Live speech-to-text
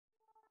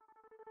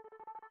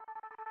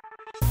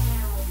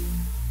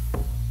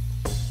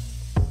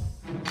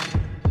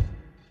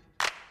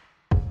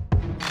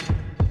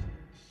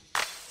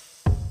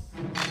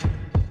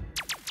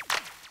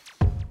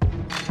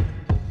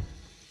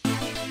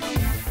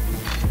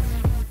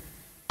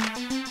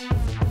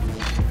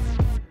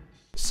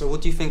So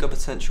what do you think a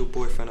potential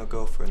boyfriend or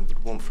girlfriend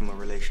would want from a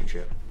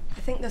relationship? I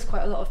think there's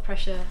quite a lot of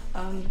pressure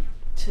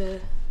to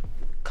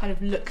kind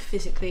of look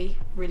physically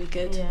really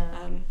good.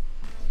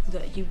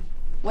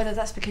 Whether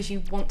that's because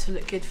you want to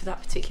look good for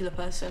that particular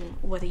person,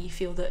 or whether you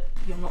feel that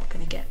you're not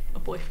going to get a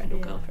boyfriend or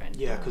girlfriend.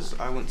 Yeah, because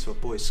I went to a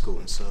boys' school,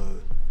 and so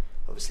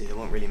obviously there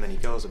weren't really many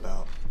girls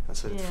about, and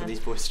so for these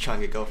boys to try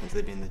and get girlfriends,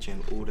 they'd be in the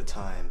gym all the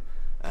time,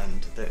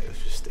 and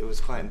it was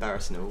quite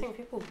embarrassing. I think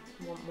people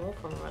want more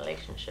from a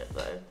relationship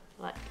though.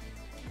 Like,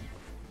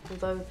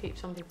 although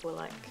some people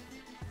like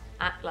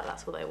act like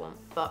that's what they want,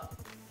 but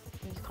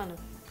you kind of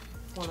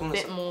want a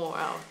bit more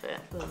out of it.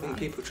 I think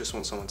people just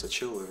want someone to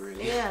chill with,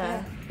 really.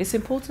 Yeah. It's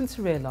important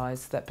to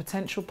realise that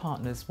potential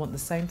partners want the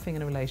same thing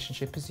in a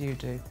relationship as you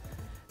do.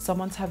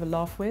 Someone to have a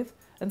laugh with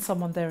and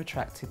someone they're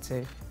attracted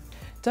to.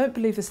 Don't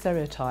believe the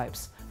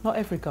stereotypes. Not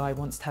every guy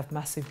wants to have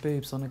massive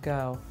boobs on a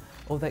girl,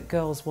 or that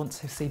girls want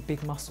to see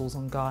big muscles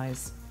on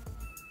guys.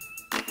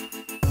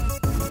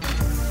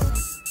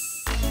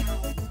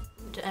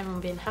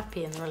 Everyone being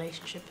happy in the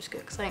relationship is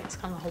good, because I think that's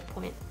kind of the whole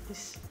point.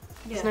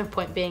 There's no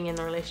point being in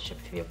a relationship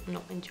if you're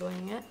not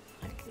enjoying it.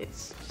 Like,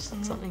 it's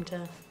just something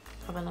to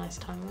have a nice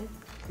time with.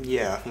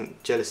 Yeah, I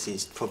think jealousy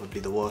is probably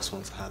the worst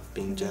one to have,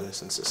 being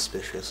jealous and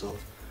suspicious of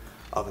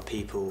other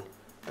people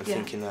and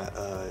thinking that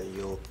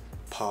your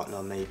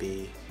partner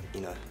maybe,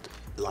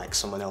 like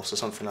someone else or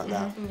something like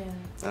that.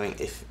 I mean,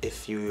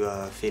 if you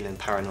are feeling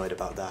paranoid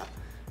about that,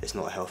 it's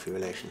not a healthy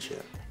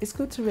relationship. It's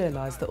good to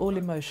realise that all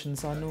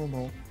emotions are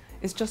normal.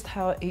 It's just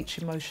how each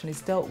emotion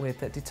is dealt with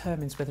that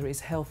determines whether it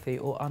is healthy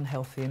or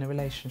unhealthy in a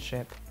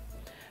relationship.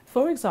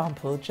 For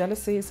example,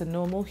 jealousy is a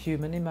normal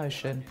human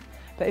emotion,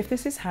 but if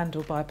this is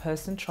handled by a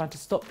person trying to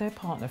stop their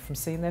partner from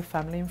seeing their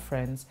family and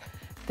friends,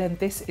 then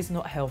this is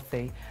not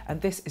healthy,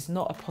 and this is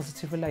not a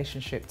positive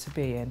relationship to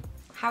be in.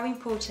 How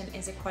important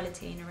is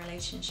equality in a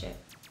relationship?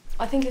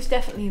 I think it's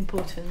definitely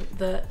important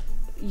that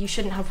you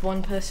shouldn't have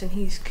one person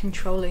who's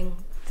controlling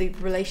the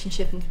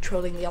relationship and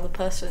controlling the other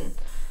person.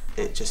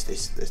 It just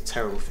is a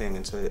terrible thing,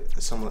 and to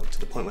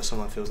the point where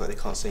someone feels like they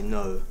can't say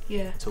no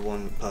to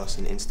one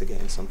person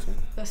instigating something.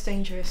 That's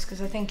dangerous,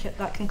 because I think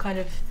that can kind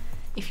of,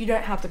 if you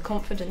don't have the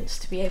confidence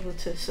to be able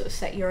to sort of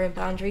set your own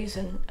boundaries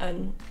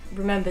and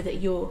remember that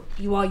you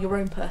are your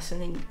own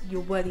person and you're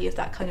worthy of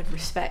that kind of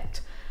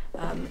respect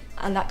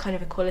and that kind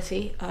of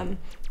equality,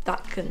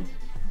 that can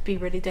be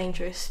really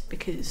dangerous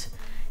because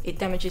it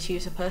damages you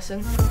as a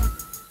person.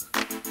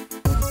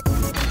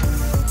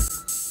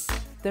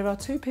 There are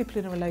two people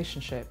in a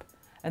relationship,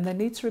 and they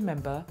need to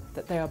remember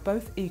that they are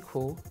both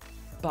equal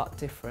but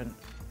different.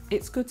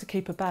 It's good to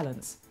keep a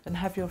balance and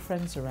have your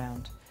friends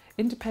around.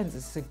 Independence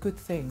is a good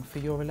thing for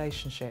your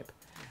relationship.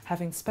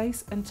 Having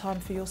space and time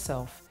for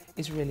yourself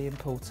is really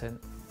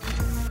important.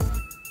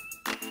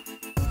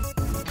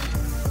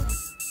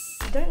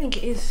 I don't think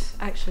it is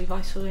actually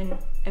vital in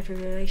every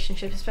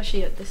relationship,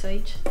 especially at this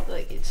age.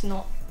 Like, it's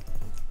not,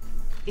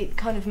 it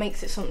kind of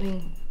makes it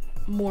something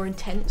more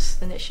intense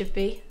than it should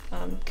be,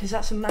 because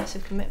that's a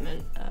massive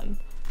commitment.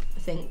 I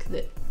think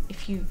that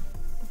if you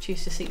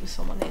choose to sleep with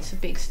someone, it's a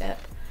big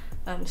step,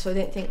 so I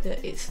don't think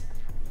that it's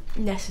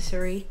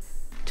necessary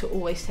to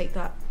always take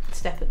that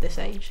step at this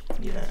age.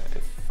 Yeah,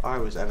 if I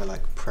was ever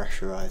like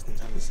pressurised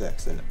into having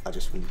sex, then I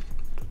just wouldn't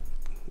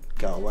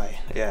go away.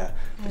 I'd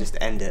just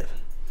end it.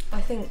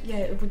 I think,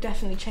 it would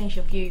definitely change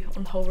your view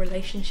on the whole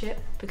relationship,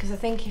 because I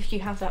think if you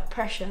have that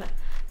pressure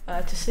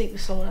to sleep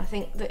with someone, I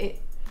think that it,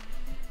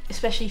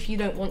 especially if you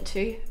don't want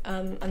to,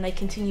 and they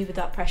continue with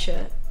that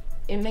pressure,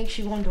 it makes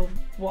you wonder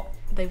what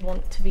they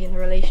want to be in the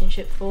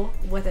relationship for,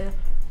 whether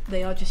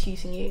they are just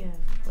using you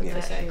whether they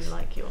actually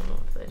like you or not.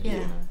 If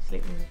they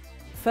sleep with you.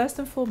 First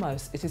and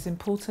foremost, it is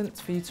important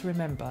for you to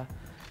remember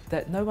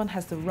that no one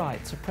has the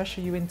right to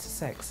pressure you into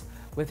sex,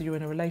 whether you're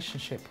in a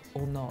relationship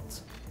or not.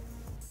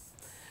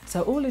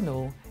 So all in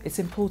all, it's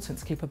important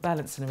to keep a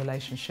balance in a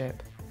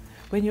relationship.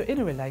 When you're in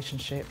a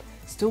relationship,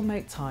 still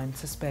make time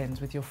to spend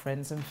with your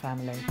friends and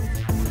family.